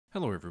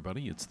Hello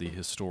everybody, it's the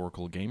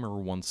Historical Gamer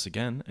once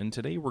again, and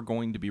today we're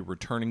going to be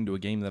returning to a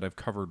game that I've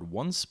covered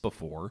once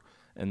before,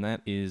 and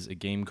that is a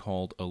game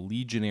called A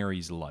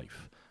Legionaries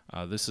Life.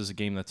 This is a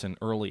game that's in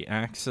early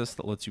access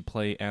that lets you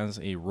play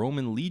as a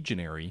Roman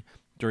legionary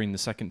during the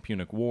Second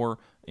Punic War,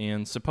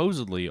 and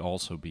supposedly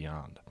also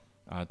beyond.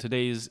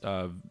 Today's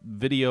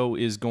video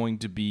is going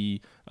to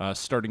be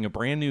starting a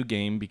brand new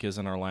game because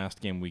in our last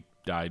game we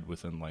died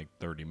within like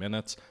 30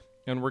 minutes,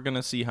 and we're going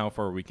to see how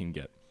far we can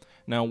get.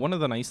 Now, one of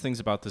the nice things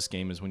about this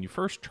game is when you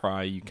first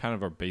try, you kind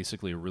of are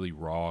basically a really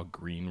raw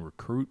green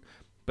recruit,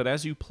 but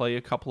as you play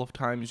a couple of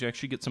times, you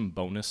actually get some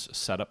bonus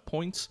setup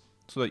points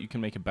so that you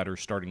can make a better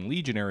starting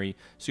legionary,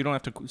 so you don't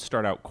have to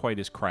start out quite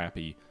as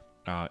crappy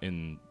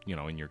in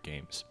your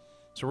games.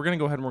 So we're going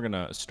to go ahead and we're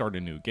going to start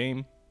a new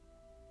game.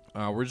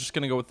 We're just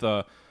going to go with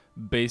the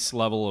base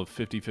level of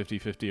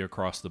 50-50-50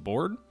 across the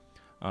board.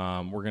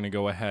 We're going to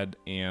go ahead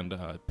and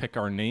pick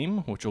our name,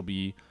 which will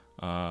be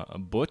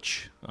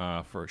Butch,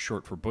 for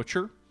short for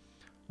Butcher.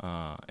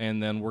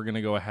 And then we're going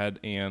to go ahead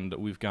and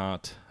we've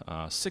got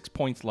 6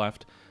 points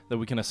left that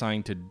we can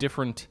assign to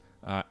different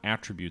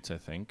attributes, I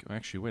think.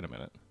 Actually, wait a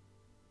minute.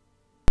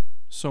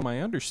 So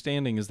my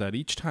understanding is that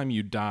each time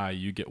you die,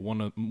 you get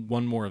one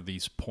more of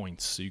these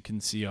points. So you can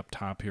see up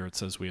top here, it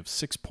says we have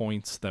 6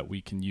 points that we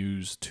can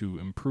use to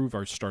improve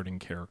our starting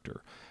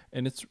character.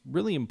 And it's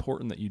really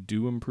important that you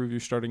do improve your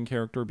starting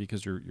character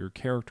because your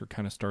character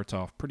kind of starts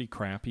off pretty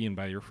crappy, and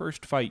by your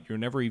first fight, you're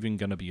never even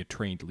going to be a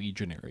trained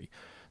legionary.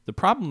 The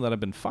problem that I've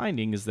been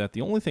finding is that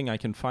the only thing I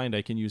can find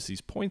I can use these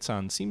points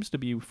on seems to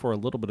be for a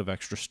little bit of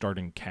extra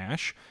starting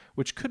cash,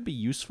 which could be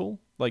useful,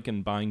 like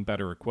in buying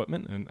better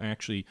equipment. And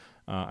actually,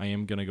 I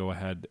am going to go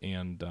ahead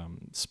and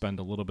spend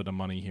a little bit of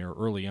money here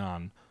early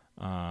on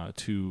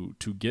to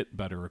get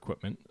better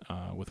equipment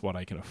with what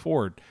I can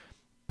afford.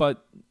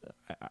 But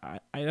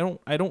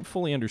I don't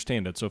fully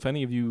understand it. So if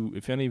any of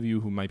you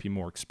who might be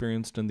more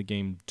experienced in the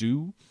game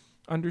do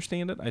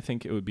understand it, I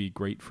think it would be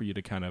great for you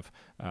to kind of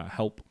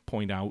help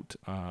point out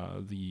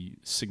the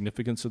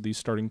significance of these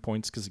starting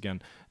points, because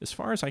again, as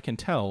far as I can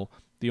tell,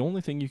 the only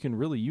thing you can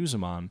really use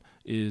them on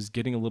is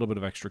getting a little bit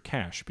of extra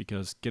cash,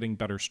 because getting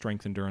better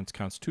strength, endurance,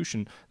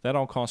 constitution, that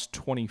all costs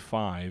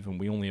 25, and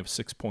we only have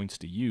 6 points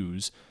to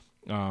use.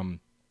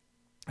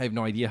 I have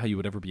no idea how you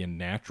would ever be a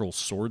natural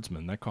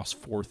swordsman. That costs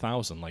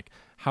 4,000. Like,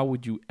 how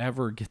would you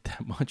ever get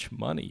that much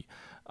money?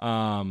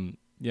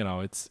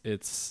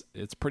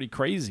 It's pretty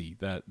crazy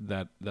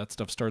that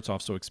stuff starts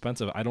off so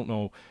expensive. I don't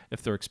know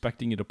if they're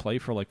expecting you to play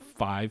for like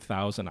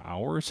 5,000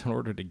 hours in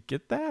order to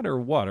get that, or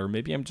what, or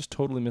maybe I'm just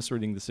totally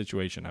misreading the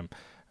situation. I'm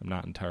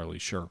not entirely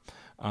sure.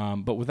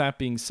 But with that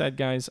being said,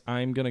 guys,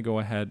 I'm gonna go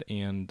ahead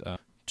and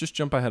just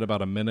jump ahead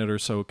about a minute or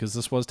so, because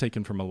this was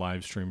taken from a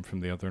live stream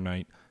from the other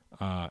night.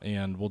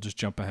 And we'll just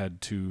jump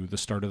ahead to the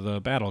start of the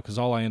battle, because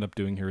all I end up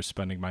doing here is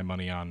spending my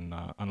money on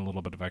a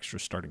little bit of extra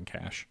starting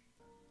cash.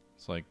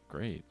 It's like,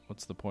 great,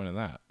 what's the point of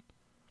that?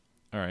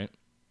 All right,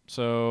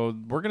 so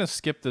we're going to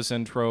skip this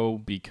intro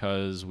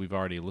because we've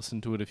already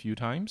listened to it a few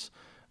times,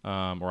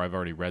 or I've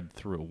already read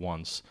through it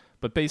once.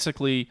 But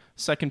basically,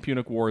 Second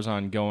Punic War is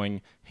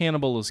ongoing.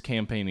 Hannibal is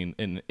campaigning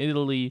in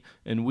Italy,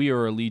 and we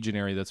are a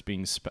legionary that's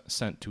being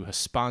sent to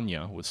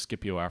Hispania with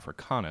Scipio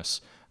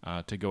Africanus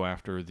to go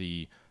after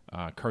the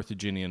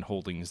Carthaginian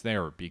holdings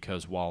there,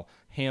 because while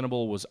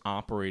Hannibal was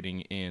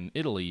operating in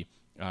Italy,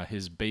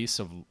 his base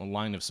of a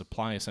line of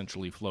supply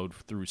essentially flowed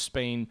through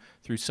Spain,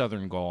 through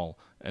southern Gaul,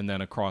 and then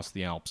across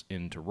the Alps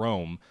into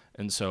Rome.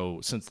 And so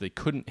since they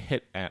couldn't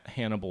hit at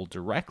Hannibal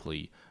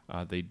directly,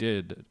 they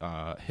did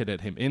hit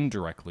at him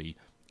indirectly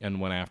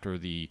and went after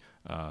the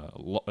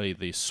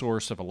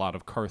source of a lot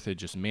of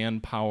Carthage's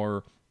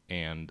manpower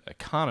and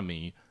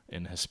economy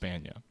in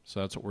Hispania.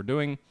 So that's what we're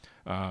doing.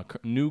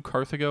 New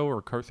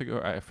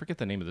Carthago, I forget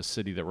the name of the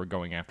city that we're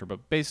going after,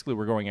 but basically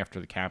we're going after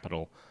the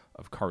capital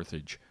of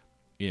Carthage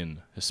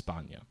in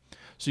Hispania.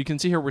 So you can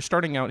see here, we're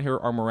starting out here,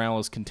 our morale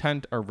is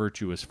content, our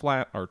virtue is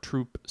flat, our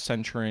troop,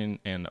 centurion,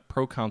 and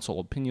proconsul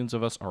opinions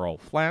of us are all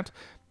flat,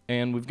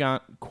 and we've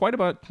got quite a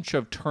bunch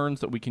of turns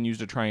that we can use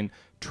to try and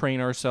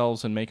train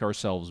ourselves and make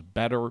ourselves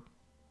better.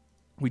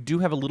 We do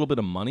have a little bit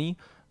of money,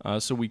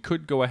 so we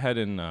could go ahead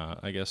and,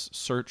 I guess,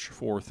 search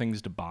for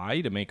things to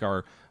buy to make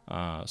our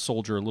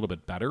soldier a little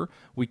bit better.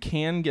 We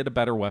can get a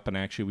better weapon,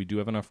 actually. We do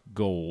have enough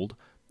gold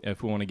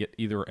if we want to get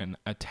either an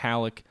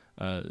Italic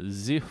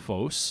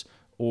Xiphos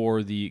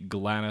or the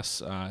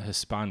Gladys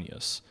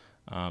Hispanius.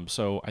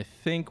 So I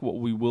think what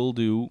we will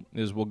do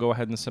is we'll go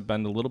ahead and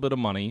spend a little bit of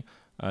money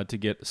to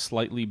get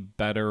slightly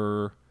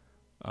better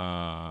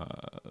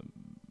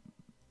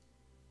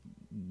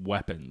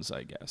weapons,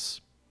 I guess.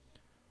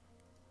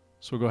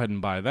 So we'll go ahead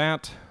and buy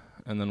that,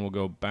 and then we'll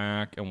go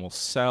back and we'll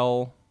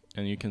sell.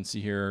 And you can see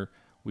here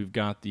we've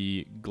got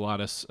the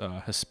Gladys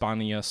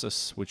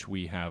Hispaniensis, which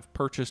we have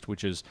purchased,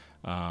 which is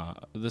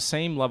the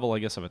same level, I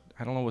guess, of it.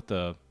 I don't know what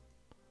the...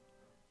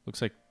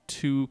 Looks like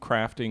 2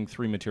 crafting,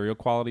 3 material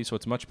quality, so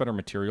it's much better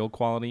material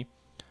quality.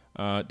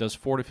 It does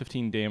 4 to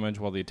 15 damage,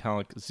 while the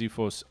Italic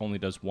Xiphos only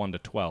does 1 to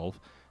 12.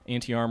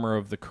 Anti-armor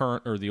of the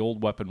current, or the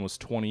old weapon, was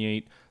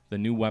 28. The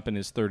new weapon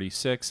is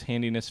 36,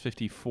 handiness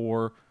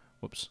 54,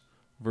 whoops,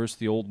 versus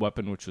the old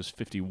weapon, which was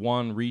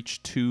 51,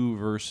 reach 2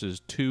 versus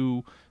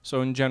 2.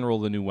 So in general,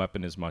 the new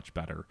weapon is much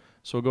better.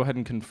 So we'll go ahead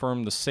and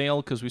confirm the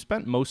sale, because we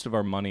spent most of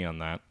our money on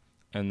that.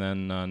 And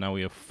then now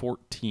we have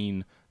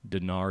 14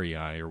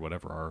 denarii, or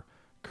whatever our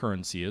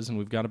currency is, and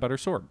we've got a better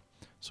sword.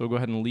 So we'll go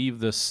ahead and leave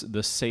the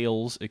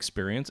sales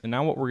experience. And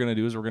now what we're going to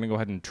do is we're going to go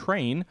ahead and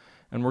train,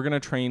 and we're going to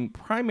train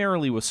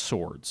primarily with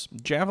swords.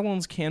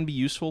 Javelins can be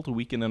useful to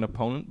weaken an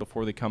opponent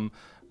before they come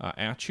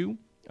at you,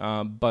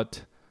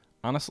 but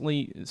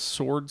honestly,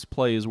 swords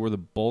play is where the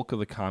bulk of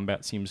the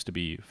combat seems to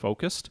be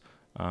focused.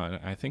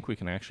 I think we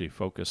can actually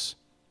focus,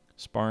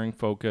 sparring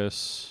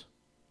focus.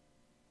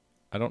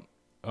 Oh,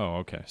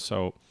 okay.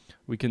 So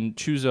we can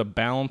choose a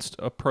balanced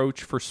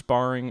approach for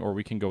sparring, or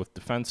we can go with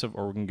defensive,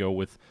 or we can go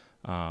with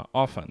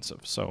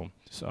offensive. So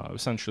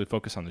essentially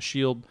focus on the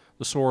shield,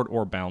 the sword,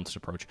 or balanced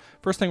approach.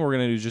 First thing we're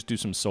going to do is just do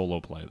some solo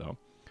play, though.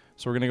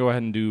 So we're going to go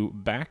ahead and do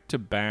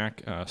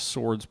back-to-back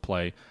swords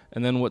play.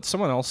 And then what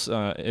someone else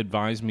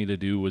advised me to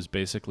do was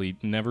basically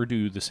never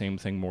do the same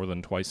thing more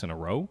than twice in a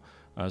row.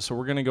 So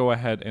we're going to go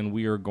ahead and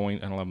we are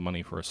going, I don't have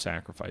money for a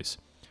sacrifice.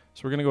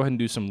 So we're going to go ahead and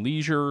do some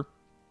leisure.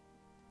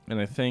 And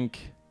I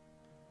think,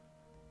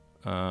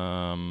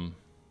 let's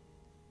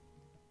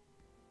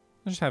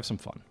just have some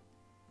fun.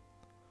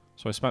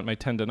 So I spent my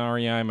 10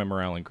 denarii, my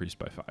morale increased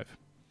by 5.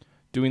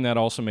 Doing that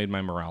also made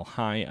my morale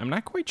high. I'm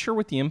not quite sure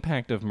what the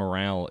impact of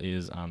morale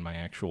is on my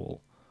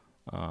actual,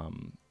 I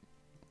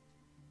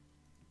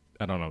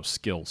don't know,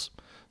 skills.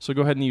 So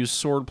go ahead and use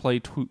sword play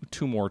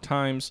two more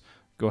times.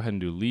 Go ahead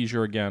and do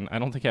leisure again. I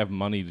don't think I have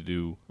money to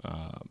do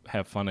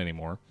have fun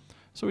anymore.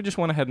 So we just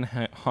went ahead and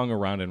hung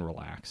around and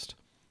relaxed.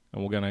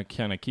 And we're going to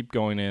kind of keep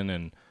going in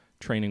and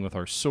training with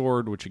our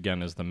sword, which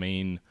again is the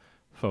main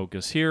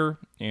focus here.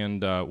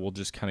 And we'll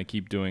just kind of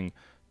keep doing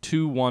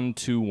 2-1,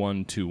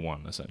 2-1,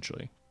 2-1,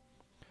 essentially.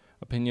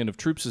 Opinion of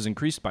troops is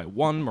increased by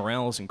 1.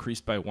 Morale is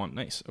increased by 1.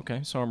 Nice.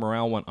 Okay, so our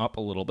morale went up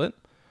a little bit.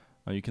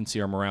 You can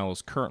see our morale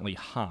is currently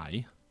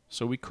high,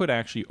 so we could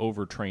actually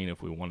overtrain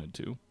if we wanted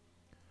to.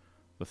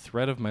 The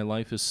thread of my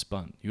life is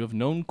spun. You have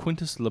known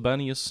Quintus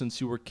Libanius since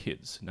you were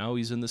kids. Now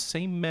he's in the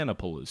same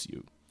maniple as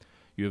you.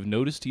 You have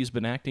noticed he has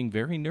been acting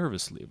very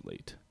nervously of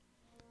late.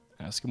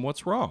 Ask him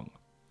what's wrong.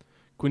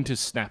 Quintus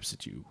snaps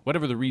at you.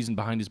 Whatever the reason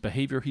behind his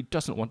behavior, he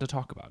doesn't want to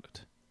talk about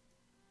it.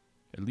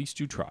 At least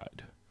you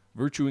tried.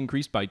 Virtue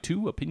increased by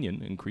 2.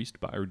 Opinion increased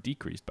by, or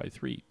decreased by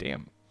 3.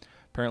 Damn.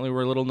 Apparently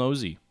we're a little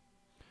nosy.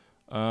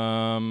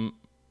 I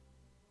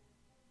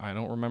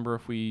don't remember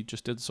if we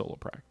just did solo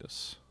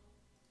practice.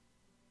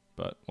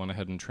 But went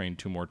ahead and trained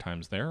 2 more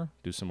times there.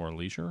 Do some more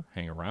leisure.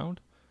 Hang around.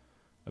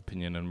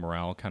 Opinion and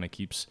morale kind of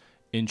keeps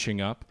inching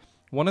up.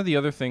 One of the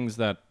other things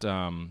that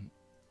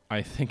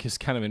I think is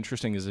kind of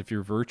interesting is if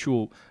your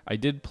virtue... I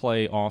did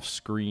play off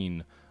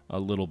screen a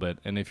little bit,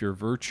 and if your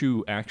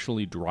virtue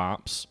actually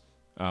drops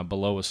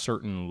below a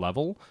certain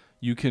level,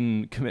 you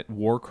can commit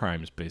war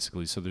crimes,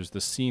 basically. So there's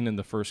the scene in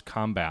the first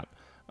combat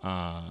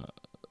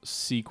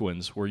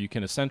sequence where you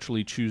can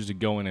essentially choose to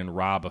go in and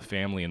rob a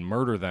family and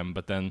murder them,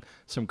 but then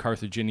some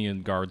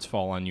Carthaginian guards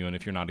fall on you, and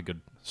if you're not a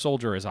good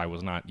soldier, as I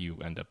was not, you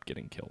end up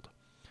getting killed.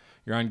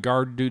 You're on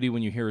guard duty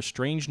when you hear a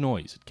strange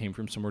noise. It came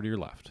from somewhere to your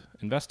left.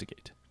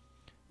 Investigate.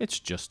 It's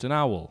just an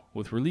owl.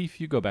 With relief,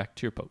 you go back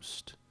to your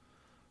post.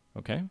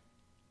 Okay?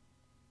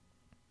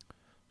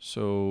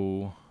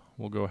 So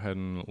we'll go ahead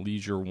and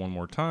leisure one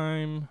more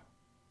time.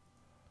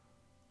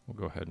 We'll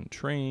go ahead and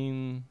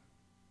train.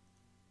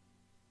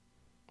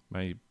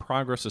 My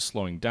progress is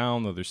slowing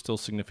down, though there's still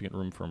significant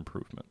room for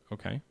improvement.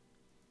 Okay.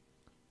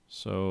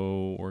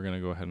 So we're going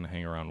to go ahead and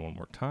hang around one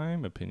more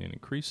time. Opinion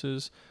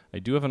increases. I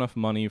do have enough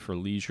money for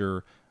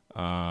leisure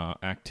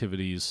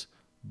activities,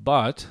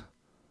 but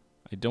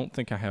I don't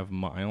think I have...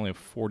 I only have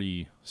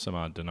 40 some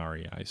odd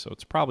denarii, so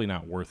it's probably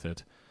not worth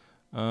it.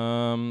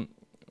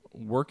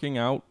 Working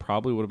out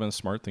probably would have been a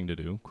smart thing to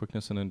do.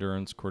 Quickness and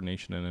endurance,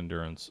 coordination and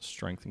endurance,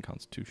 strength and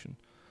constitution.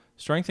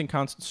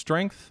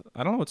 Strength,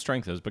 I don't know what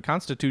strength is, but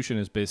constitution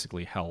is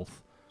basically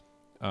health.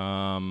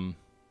 Quickness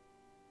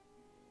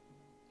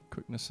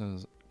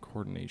and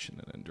coordination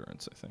and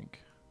endurance, I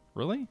think.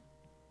 Really?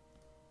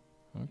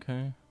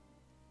 Okay.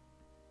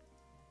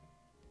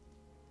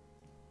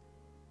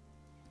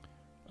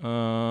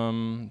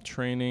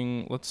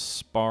 Training, let's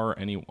spar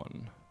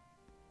anyone.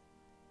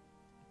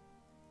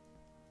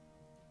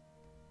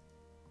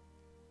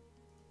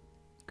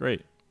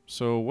 Great.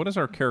 So what is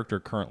our character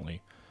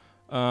currently?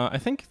 I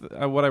think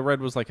what I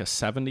read was like a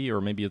 70,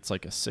 or maybe it's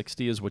like a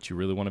 60 is what you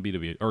really want to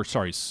be, or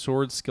sorry,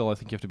 sword skill, I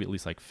think you have to be at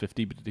least like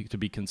 50 to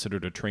be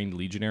considered a trained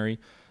legionary.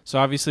 So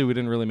obviously we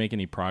didn't really make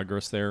any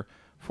progress there.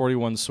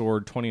 41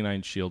 sword,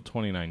 29 shield,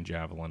 29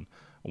 javelin.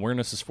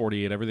 Awareness is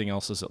 48, everything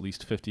else is at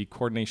least 50.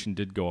 Coordination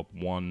did go up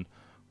 1.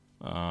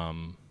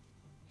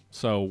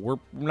 So we're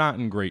not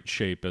in great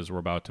shape as we're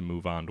about to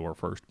move on to our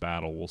first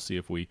battle. We'll see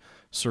if we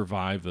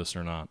survive this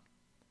or not.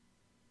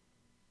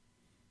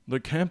 The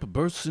camp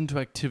bursts into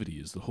activity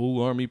as the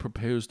whole army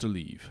prepares to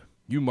leave.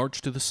 You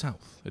march to the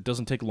south. It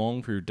doesn't take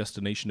long for your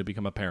destination to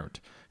become apparent.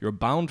 You're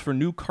bound for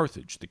New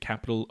Carthage, the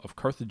capital of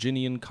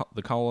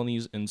the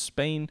colonies in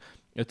Spain.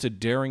 It's a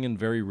daring and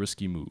very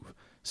risky move.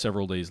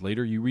 Several days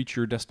later, you reach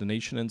your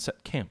destination and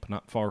set camp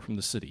not far from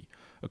the city.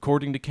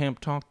 According to Camp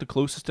Talk, the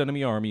closest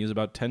enemy army is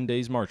about 10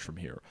 days' march from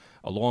here.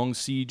 A long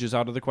siege is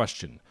out of the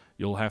question.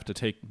 You'll have to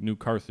take New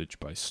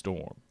Carthage by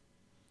storm.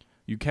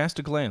 You cast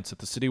a glance at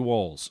the city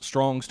walls,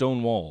 strong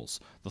stone walls.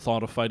 The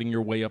thought of fighting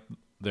your way up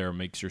there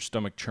makes your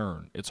stomach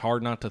churn. It's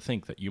hard not to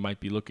think that you might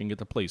be looking at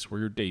the place where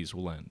your days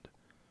will end.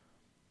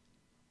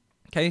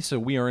 Okay, so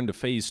we are into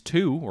phase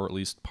 2, or at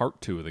least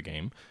part 2 of the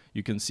game.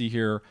 You can see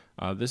here,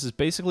 this is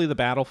basically the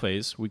battle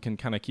phase. We can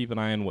kind of keep an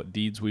eye on what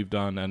deeds we've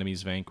done,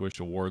 enemies vanquished,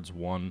 awards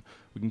won.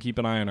 We can keep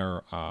an eye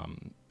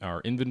on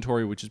our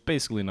inventory, which is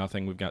basically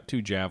nothing. We've got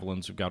 2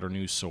 javelins, we've got our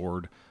new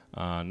sword,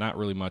 not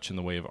really much in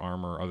the way of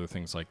armor, other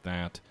things like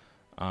that.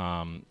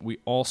 We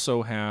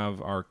also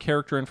have our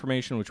character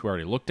information, which we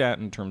already looked at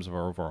in terms of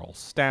our overall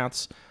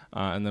stats.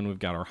 And then we've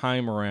got our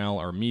high morale,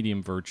 our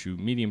medium virtue,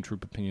 medium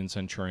troop opinion,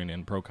 centurion,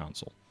 and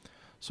proconsul.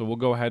 So we'll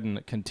go ahead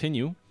and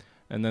continue.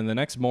 And then the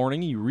next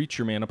morning, you reach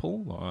your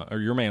maniple, or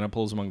your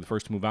maniple is among the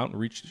first to move out and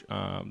reach,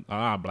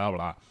 blah,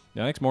 blah.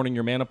 The next morning,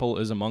 your maniple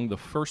is among the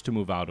first to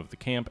move out of the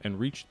camp and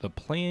reach the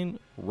plain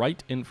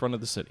right in front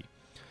of the city.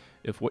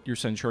 If what your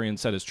centurion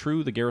said is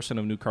true, the garrison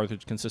of New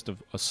Carthage consists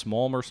of a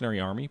small mercenary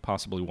army,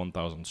 possibly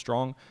 1,000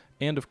 strong,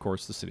 and of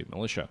course the city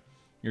militia.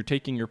 You're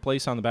taking your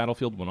place on the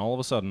battlefield when all of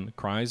a sudden,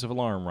 cries of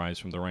alarm rise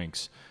from the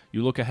ranks.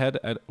 You look ahead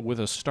with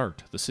a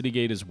start. The city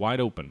gate is wide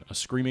open. A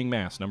screaming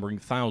mass numbering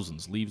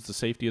thousands leaves the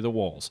safety of the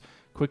walls,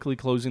 quickly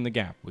closing the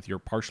gap with your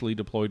partially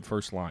deployed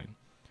first line.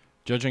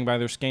 Judging by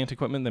their scant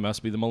equipment, they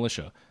must be the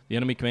militia. The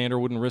enemy commander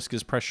wouldn't risk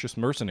his precious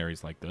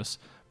mercenaries like this.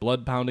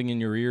 Blood pounding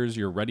in your ears,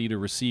 you're ready to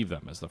receive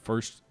them as the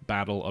first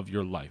battle of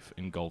your life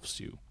engulfs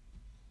you.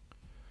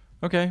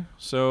 Okay,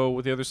 so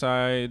with the other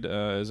side,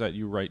 is at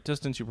you right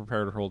distance, you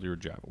prepare to hold your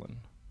javelin.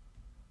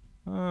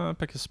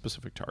 Pick a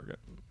specific target.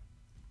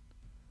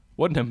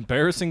 What an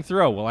embarrassing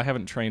throw. Well, I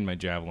haven't trained my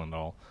javelin at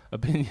all.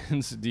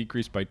 Opinions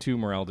decreased by 2,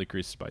 morale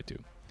decreases by 2.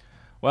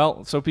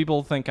 Well, so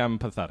people think I'm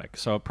pathetic,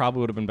 so it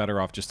probably would have been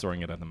better off just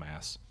throwing it at the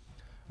mass.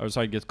 Other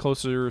side gets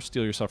closer,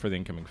 steal yourself for the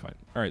incoming fight.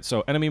 Alright,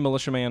 so enemy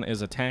militiaman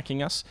is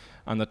attacking us.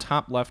 On the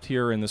top left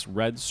here in this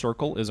red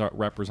circle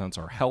represents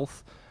our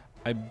health.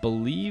 I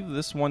believe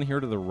this one here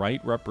to the right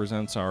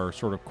represents our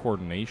sort of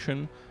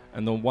coordination,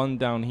 and the one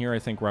down here I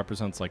think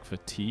represents like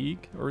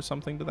fatigue or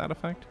something to that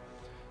effect.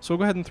 So we'll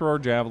go ahead and throw our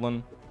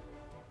javelin,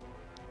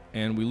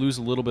 and we lose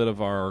a little bit of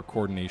our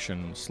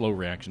coordination, slow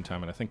reaction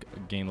time, and I think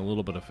gain a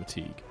little bit of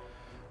fatigue.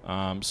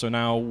 So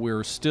now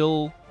we're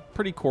still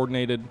pretty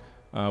coordinated.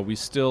 We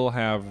still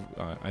have,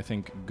 I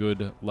think,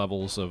 good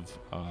levels of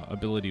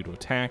ability to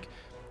attack.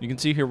 You can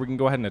see here we can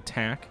go ahead and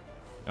attack,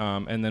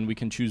 and then we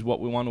can choose what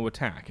we want to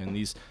attack. And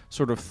these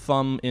sort of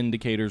thumb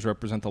indicators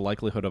represent the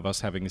likelihood of us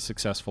having a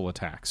successful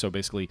attack. So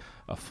basically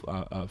a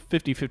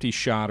 50-50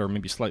 shot, or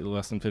maybe slightly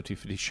less than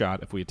 50-50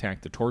 shot if we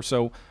attack the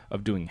torso,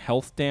 of doing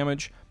health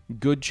damage.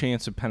 Good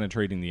chance of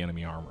penetrating the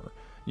enemy armor.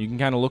 You can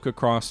kind of look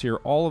across here.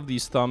 All of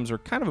these thumbs are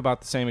kind of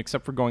about the same,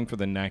 except for going for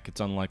the neck.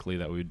 It's unlikely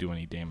that we would do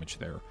any damage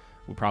there.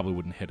 We probably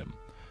wouldn't hit him.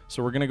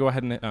 So we're going to go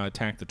ahead and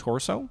attack the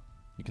torso.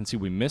 You can see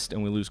we missed,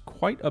 and we lose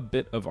quite a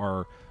bit of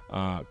our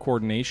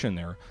coordination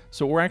there.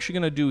 So what we're actually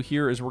going to do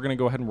here is we're going to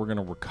go ahead and we're going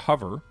to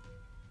recover,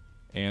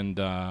 and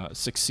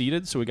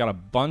succeeded. So we got a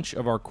bunch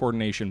of our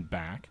coordination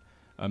back.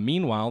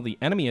 Meanwhile, the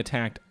enemy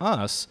attacked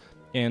us,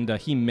 and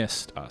he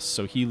missed us,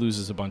 so he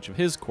loses a bunch of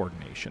his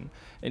coordination.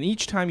 And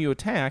each time you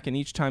attack, and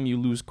each time you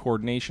lose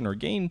coordination or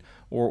gain,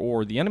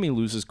 or the enemy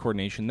loses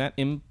coordination, that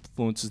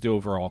influences the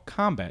overall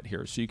combat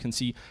here. So you can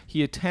see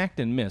he attacked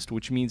and missed,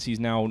 which means he's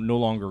now no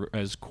longer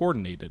as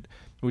coordinated,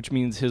 which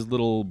means his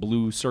little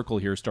blue circle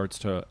here starts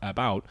to ebb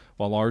out,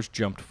 while ours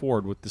jumped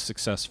forward with the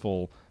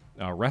successful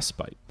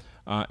respite.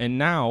 And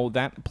now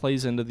that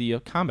plays into the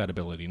combat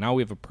ability. Now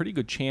we have a pretty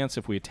good chance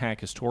if we attack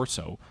his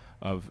torso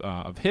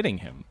of hitting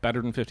him.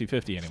 Better than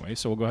 50-50 anyway.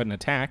 So we'll go ahead and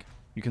attack.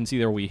 You can see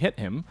there we hit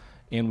him,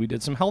 and we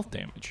did some health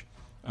damage.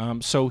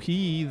 So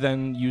he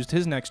then used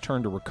his next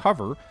turn to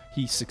recover.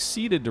 He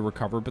succeeded to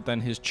recover, but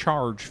then his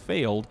charge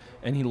failed,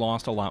 and he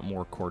lost a lot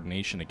more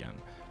coordination again.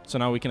 So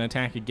now we can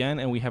attack again,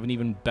 and we have an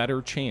even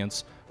better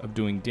chance of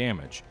doing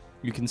damage.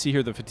 You can see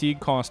here the fatigue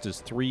cost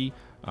is 3,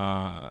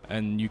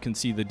 and you can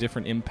see the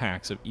different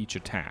impacts of each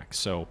attack.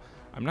 So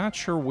I'm not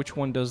sure which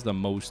one does the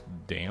most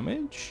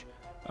damage.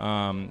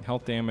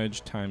 Health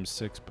damage times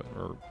 6,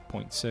 or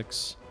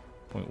 0.6,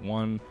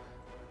 0.1.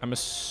 I'm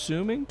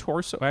assuming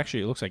torso.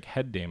 Actually, it looks like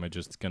head damage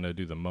is going to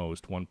do the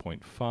most.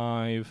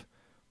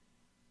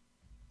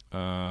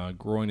 1.5.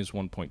 Groin is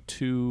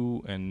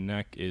 1.2, and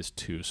neck is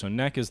 2. So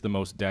neck is the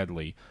most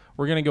deadly.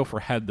 We're going to go for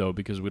head, though,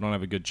 because we don't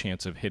have a good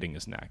chance of hitting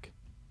his neck.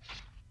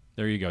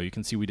 There you go. You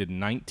can see we did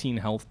 19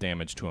 health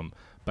damage to him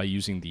by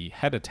using the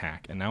head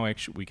attack. And now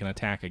actually we can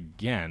attack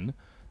again,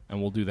 and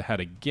we'll do the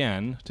head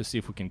again to see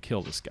if we can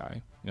kill this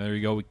guy. There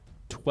you go.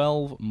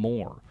 12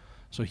 more.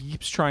 So he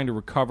keeps trying to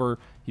recover.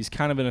 He's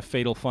kind of in a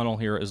fatal funnel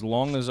here. As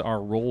long as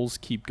our rolls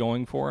keep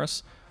going for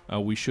us,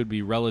 we should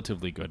be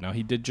relatively good. Now,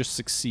 he did just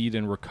succeed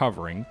in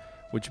recovering,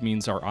 which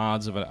means our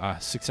odds of a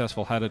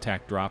successful head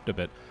attack dropped a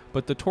bit.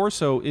 But the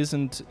torso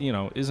isn't,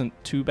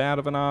 isn't too bad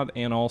of an odd,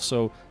 and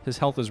also his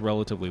health is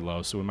relatively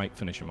low, so we might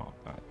finish him off.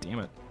 Ah, damn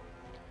it.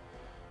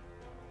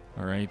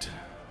 All right.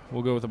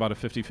 We'll go with about a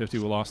 50-50 we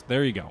lost.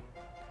 There you go.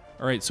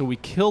 All right, so we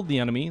killed the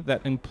enemy.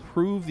 That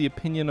improved the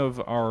opinion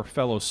of our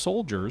fellow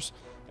soldiers,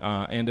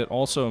 and it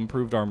also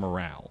improved our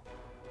morale.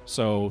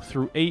 So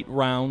through 8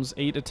 rounds,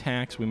 8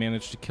 attacks, we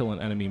managed to kill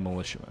an enemy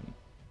militiaman.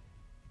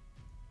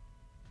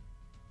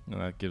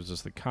 And that gives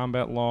us the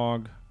combat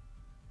log.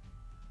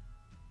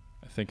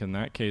 I think in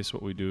that case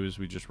what we do is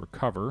we just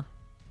recover.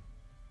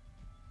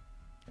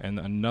 And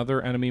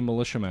another enemy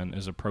militiaman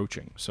is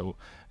approaching. So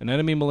an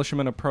enemy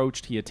militiaman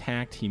approached, he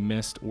attacked, he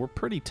missed. We're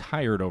pretty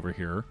tired over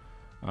here,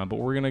 but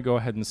we're going to go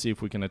ahead and see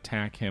if we can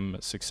attack him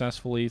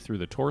successfully through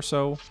the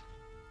torso.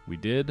 We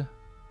did.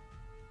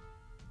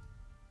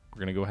 We're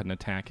going to go ahead and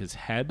attack his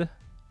head.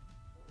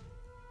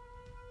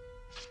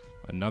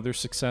 Another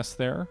success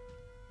there.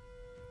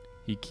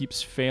 He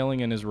keeps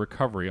failing in his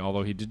recovery,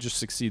 although he did just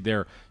succeed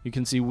there. You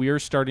can see we are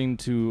starting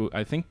to,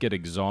 I think, get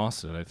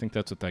exhausted. I think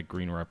that's what that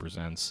green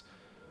represents.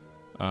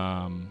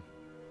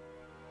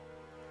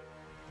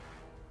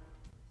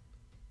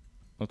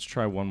 Let's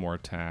try one more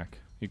attack.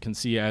 You can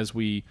see as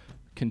we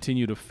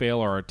continue to fail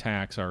our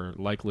attacks, our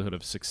likelihood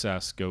of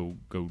success go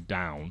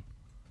down.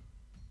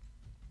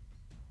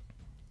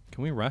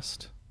 Can we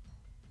rest?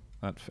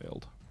 That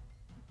failed.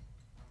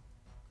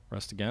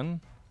 Rest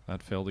again?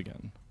 That failed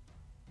again.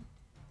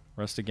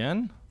 Rest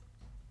again?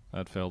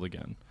 That failed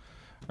again.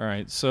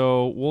 Alright,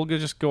 so we'll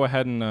just go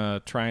ahead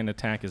and try and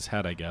attack his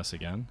head, I guess,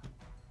 again.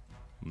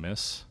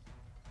 Miss.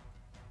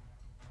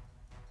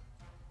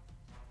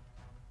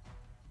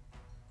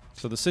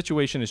 So the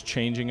situation is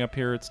changing up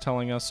here, it's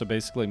telling us. So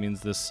basically it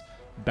means this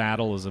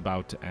battle is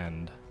about to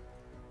end.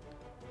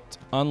 It's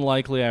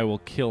unlikely I will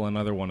kill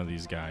another one of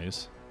these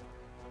guys.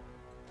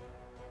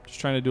 Just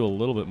trying to do a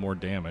little bit more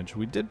damage.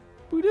 We did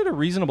a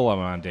reasonable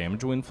amount of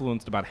damage. We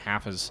influenced about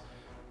half his...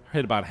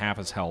 hit about half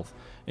his health.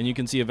 And you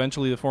can see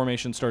eventually the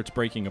formation starts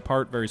breaking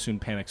apart. Very soon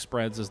panic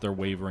spreads as their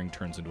wavering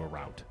turns into a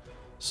rout.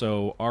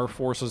 So our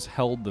forces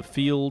held the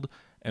field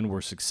and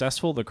were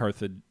successful. The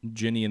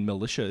Carthaginian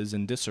militia is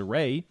in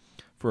disarray.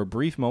 For a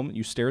brief moment,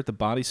 you stare at the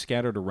bodies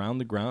scattered around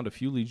the ground, a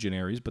few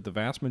legionaries, but the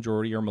vast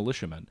majority are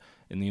militiamen.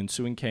 In the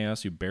ensuing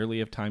chaos, you barely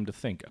have time to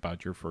think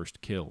about your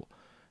first kill.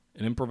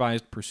 An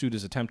improvised pursuit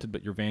is attempted,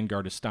 but your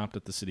vanguard is stopped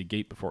at the city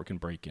gate before it can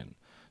break in.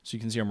 So you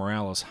can see our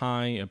morale is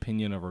high.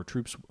 Opinion of our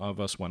troops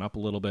of us went up a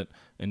little bit.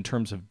 In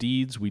terms of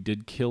deeds, we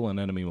did kill an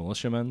enemy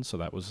militiaman, so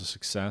that was a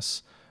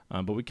success.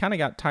 But we kind of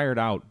got tired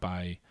out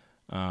by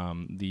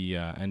the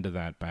end of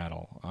that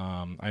battle.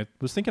 I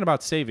was thinking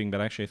about saving, but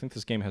actually I think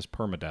this game has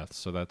permadeath,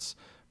 so that's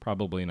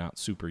probably not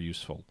super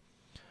useful.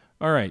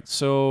 All right,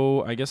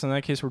 so I guess in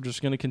that case we're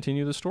just going to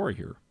continue the story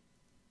here.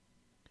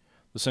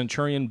 The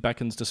Centurion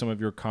beckons to some of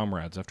your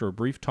comrades. After a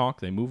brief talk,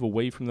 they move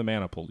away from the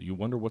maniple. You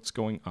wonder what's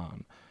going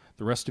on.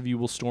 The rest of you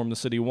will storm the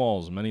city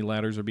walls. Many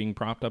ladders are being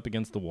propped up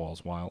against the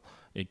walls, while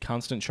a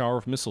constant shower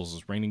of missiles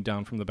is raining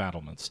down from the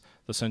battlements.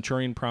 The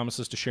Centurion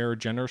promises to share a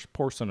generous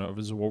portion of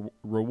his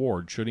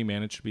reward should he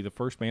manage to be the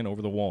first man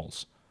over the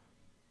walls.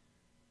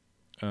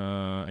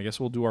 I guess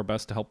we'll do our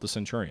best to help the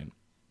Centurion.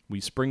 We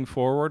spring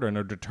forward and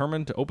are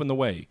determined to open the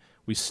way.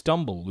 We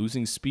stumble,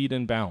 losing speed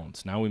and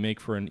balance. Now we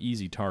make for an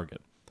easy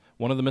target.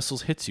 One of the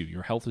missiles hits you.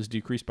 Your health is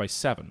decreased by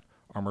 7.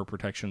 Armor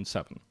protection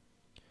 7.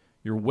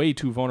 You're way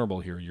too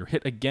vulnerable here. You're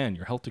hit again.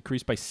 Your health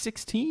decreased by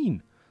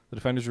 16. The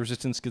defender's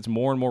resistance gets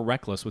more and more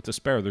reckless with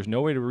despair. There's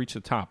no way to reach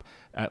the top.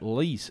 At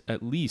least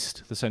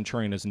the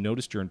Centurion has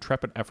noticed your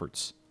intrepid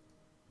efforts.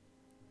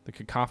 The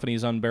cacophony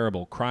is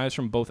unbearable. Cries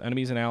from both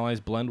enemies and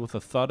allies blend with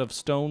the thud of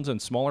stones and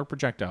smaller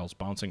projectiles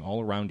bouncing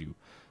all around you.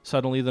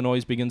 Suddenly, the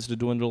noise begins to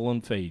dwindle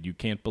and fade. You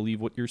can't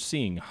believe what you're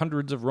seeing.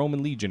 Hundreds of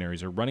Roman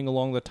legionaries are running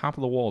along the top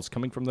of the walls,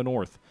 coming from the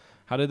north.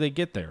 How did they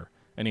get there?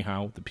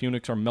 Anyhow, the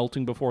Punics are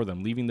melting before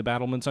them, leaving the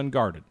battlements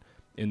unguarded.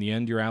 In the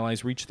end, your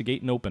allies reach the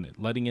gate and open it,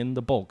 letting in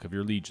the bulk of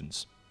your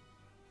legions.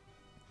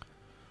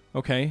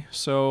 Okay,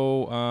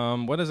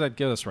 so what does that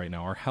get us right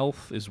now? Our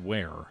health is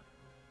where?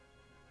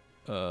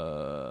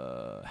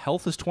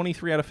 Health is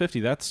 23 out of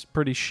 50. That's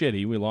pretty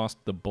shitty. We lost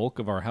the bulk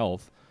of our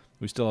health.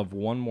 We still have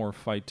one more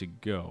fight to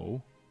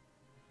go.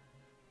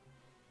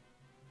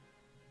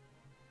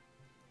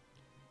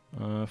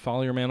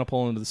 Follow your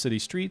maniple into the city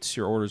streets.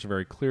 Your orders are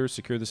very clear.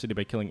 Secure the city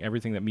by killing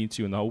everything that meets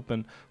you in the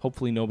open.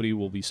 Hopefully nobody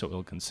will be so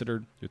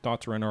ill-considered. Your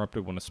thoughts are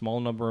interrupted when a small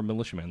number of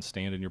militiamen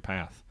stand in your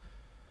path.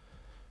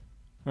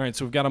 Alright,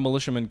 so we've got a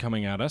militiaman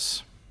coming at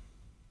us.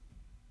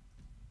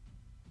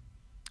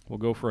 We'll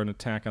go for an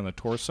attack on the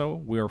torso.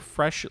 We are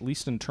fresh, at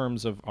least in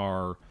terms of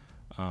our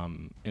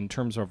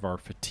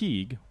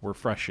fatigue. We're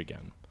fresh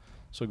again.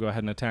 So go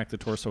ahead and attack the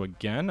torso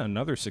again.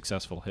 Another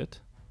successful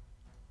hit.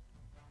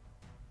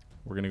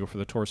 We're going to go for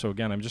the torso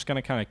again. I'm just going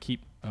to kind of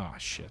keep... Oh,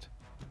 shit.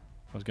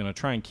 I was going to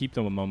try and keep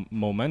the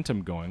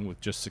momentum going with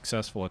just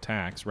successful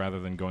attacks rather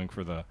than going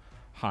for the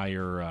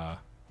higher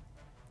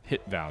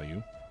hit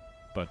value.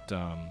 But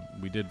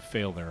we did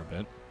fail there a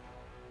bit.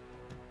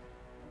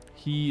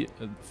 He,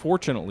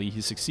 fortunately,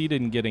 he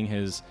succeeded in getting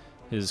his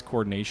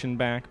coordination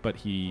back, but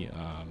he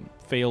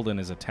failed in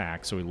his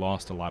attack, so he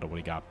lost a lot of what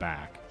he got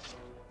back.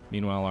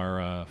 Meanwhile,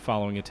 our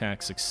following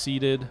attack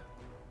succeeded.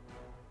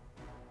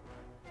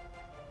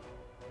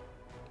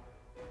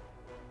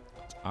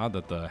 It's odd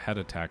that the head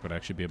attack would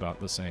actually be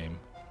about the same.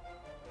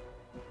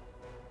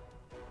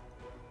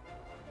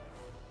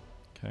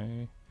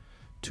 Okay.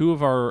 2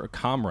 of our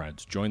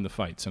comrades joined the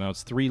fight, so now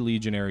it's 3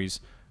 legionaries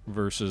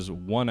versus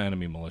 1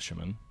 enemy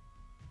militiaman.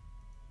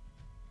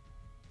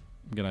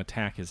 I'm going to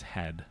attack his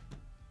head.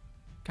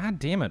 God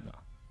damn it.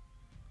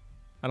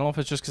 I don't know if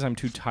it's just because I'm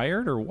too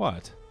tired or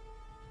what.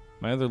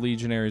 My other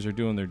legionaries are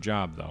doing their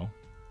job, though.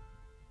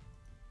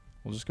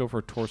 We'll just go for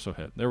a torso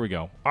hit. There we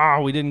go.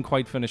 Oh, we didn't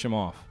quite finish him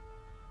off.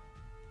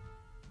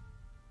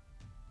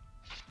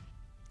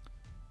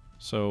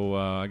 So,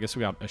 I guess we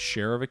got a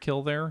share of a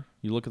kill there.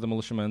 You look at the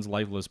militiaman's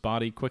lifeless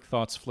body, quick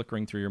thoughts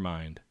flickering through your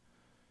mind.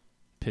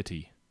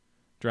 Pity.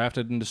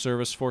 Drafted into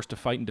service, forced to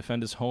fight and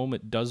defend his home,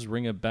 it does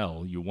ring a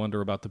bell. You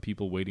wonder about the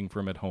people waiting for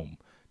him at home,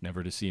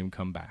 never to see him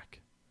come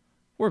back.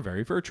 We're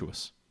very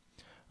virtuous.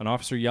 An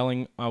officer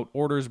yelling out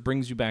orders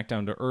brings you back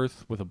down to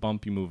earth. With a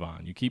bump, you move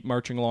on. You keep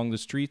marching along the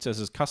streets. As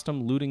is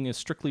custom, looting is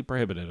strictly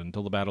prohibited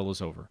until the battle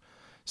is over.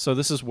 So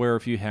this is where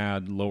if you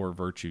had lower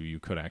virtue, you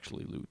could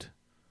actually loot.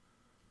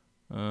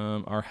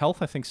 Our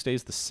health, I think,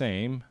 stays the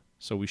same.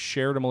 So we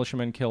shared a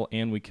militiaman kill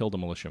and we killed a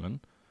militiaman.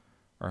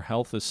 Our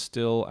health is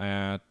still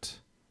at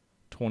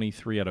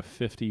 23 out of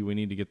 50. We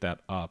need to get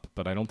that up,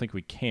 but I don't think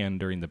we can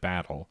during the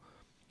battle.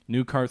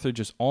 New Carthage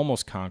is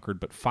almost conquered,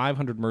 but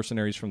 500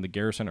 mercenaries from the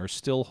garrison are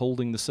still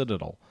holding the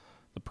citadel.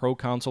 The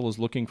proconsul is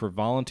looking for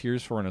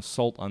volunteers for an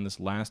assault on this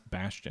last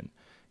bastion.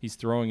 He's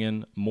throwing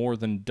in more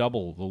than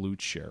double the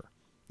loot share.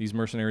 These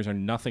mercenaries are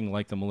nothing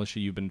like the militia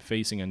you've been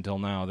facing until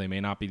now. They may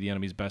not be the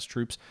enemy's best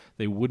troops.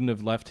 They wouldn't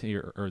have left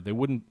here, or they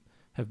wouldn't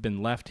have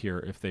been left here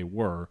if they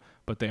were,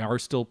 but they are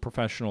still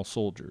professional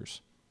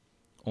soldiers.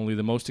 Only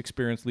the most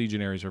experienced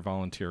legionaries are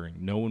volunteering.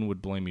 No one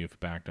would blame you if you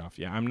backed off.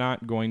 Yeah, I'm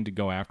not going to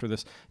go after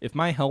this. If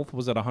my health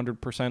was at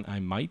 100%, I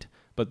might,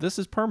 but this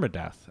is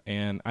permadeath,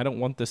 and I don't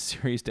want this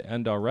series to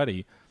end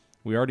already.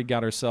 We already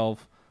got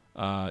ourselves,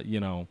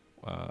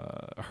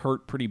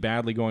 hurt pretty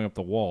badly going up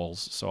the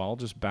walls, so I'll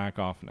just back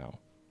off now.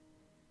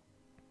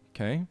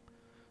 Okay,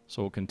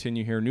 so we'll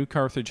continue here. New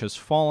Carthage has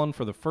fallen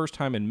for the first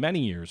time in many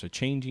years. A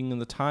changing in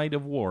the tide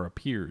of war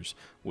appears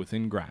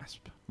within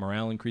grasp.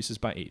 Morale increases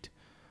by 8.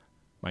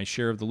 My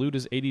share of the loot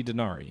is 80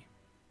 denarii.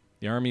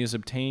 The army has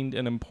obtained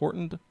an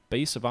important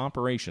base of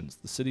operations.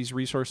 The city's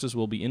resources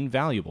will be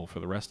invaluable for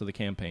the rest of the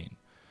campaign.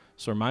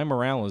 So my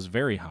morale is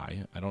very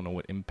high. I don't know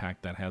what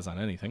impact that has on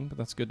anything, but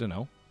that's good to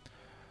know.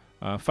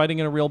 Fighting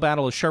in a real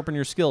battle is sharpen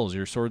your skills.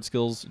 Your sword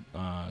skills,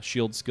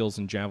 shield skills,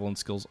 and javelin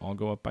skills all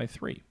go up by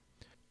 3.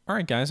 All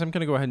right, guys, I'm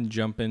going to go ahead and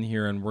jump in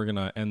here, and we're going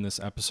to end this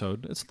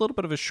episode. It's a little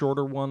bit of a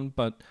shorter one,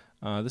 but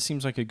this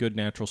seems like a good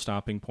natural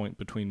stopping point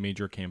between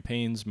major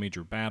campaigns,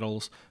 major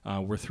battles.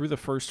 We're through the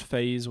first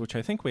phase, which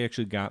I think we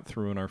actually got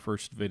through in our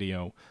first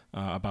video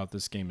about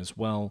this game as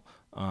well.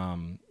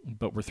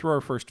 But we're through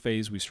our first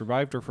phase. We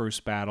survived our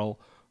first battle,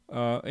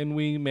 and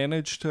we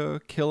managed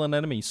to kill an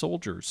enemy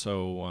soldier.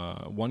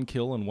 So 1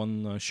 kill and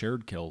 1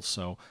 shared kill.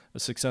 So a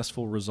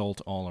successful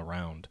result all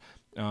around.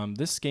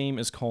 This game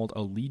is called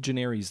A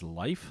Legionaries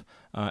Life,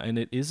 and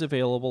it is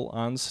available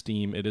on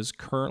Steam. It is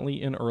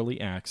currently in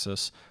early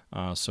access,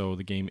 so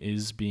the game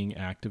is being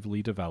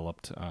actively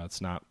developed.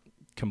 It's not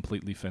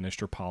completely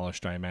finished or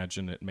polished. I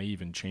imagine it may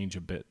even change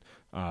a bit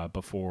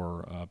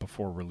before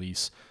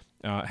release.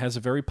 It has a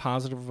very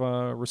positive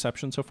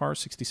reception so far,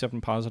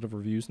 67 positive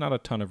reviews. Not a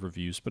ton of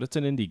reviews, but it's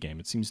an indie game.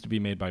 It seems to be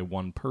made by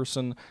one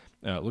person.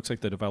 It looks like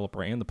the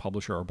developer and the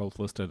publisher are both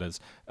listed as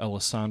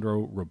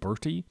Alessandro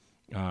Roberti.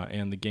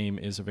 And the game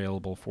is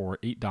available for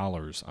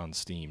 $8 on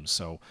Steam.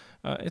 So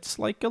it's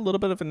like a little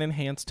bit of an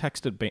enhanced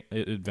text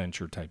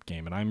adventure type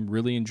game, and I'm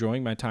really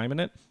enjoying my time in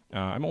it.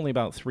 I'm only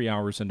about 3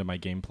 hours into my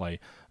gameplay,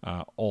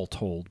 all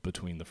told,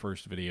 between the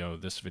first video,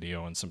 this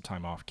video, and some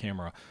time off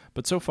camera.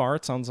 But so far,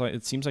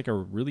 it seems like a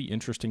really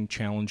interesting,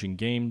 challenging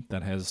game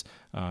that has,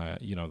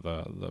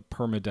 the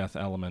permadeath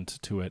element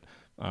to it.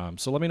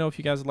 So let me know if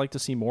you guys would like to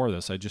see more of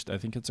this. I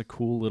think it's a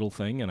cool little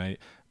thing, and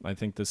I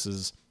think this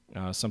is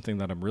something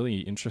that I'm really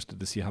interested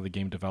to see how the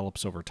game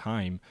develops over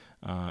time.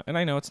 And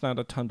I know it's not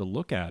a ton to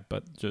look at,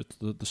 but just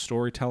the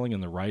storytelling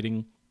and the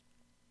writing,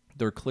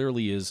 there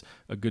clearly is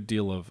a good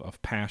deal of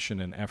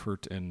passion and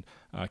effort and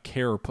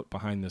care put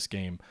behind this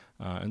game.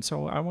 And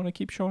so I want to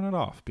keep showing it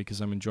off because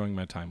I'm enjoying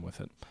my time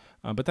with it.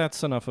 But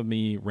that's enough of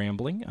me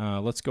rambling.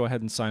 Let's go ahead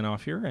and sign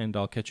off here, and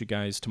I'll catch you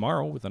guys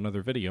tomorrow with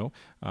another video.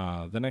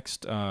 The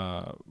next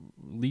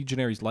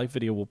Legionaries Life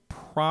video will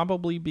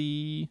probably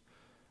be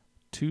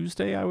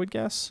Tuesday, I would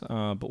guess,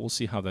 but we'll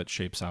see how that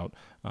shapes out.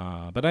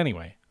 But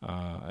anyway,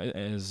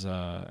 as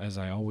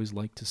I always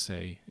like to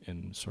say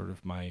in sort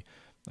of my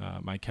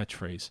my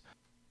catchphrase.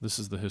 This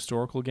is the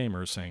Historical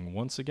Gamer saying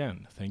once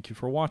again, thank you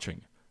for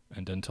watching,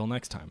 and until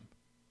next time,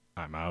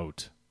 I'm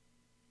out.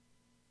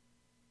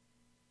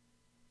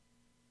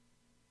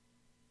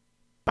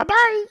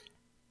 Bye-bye!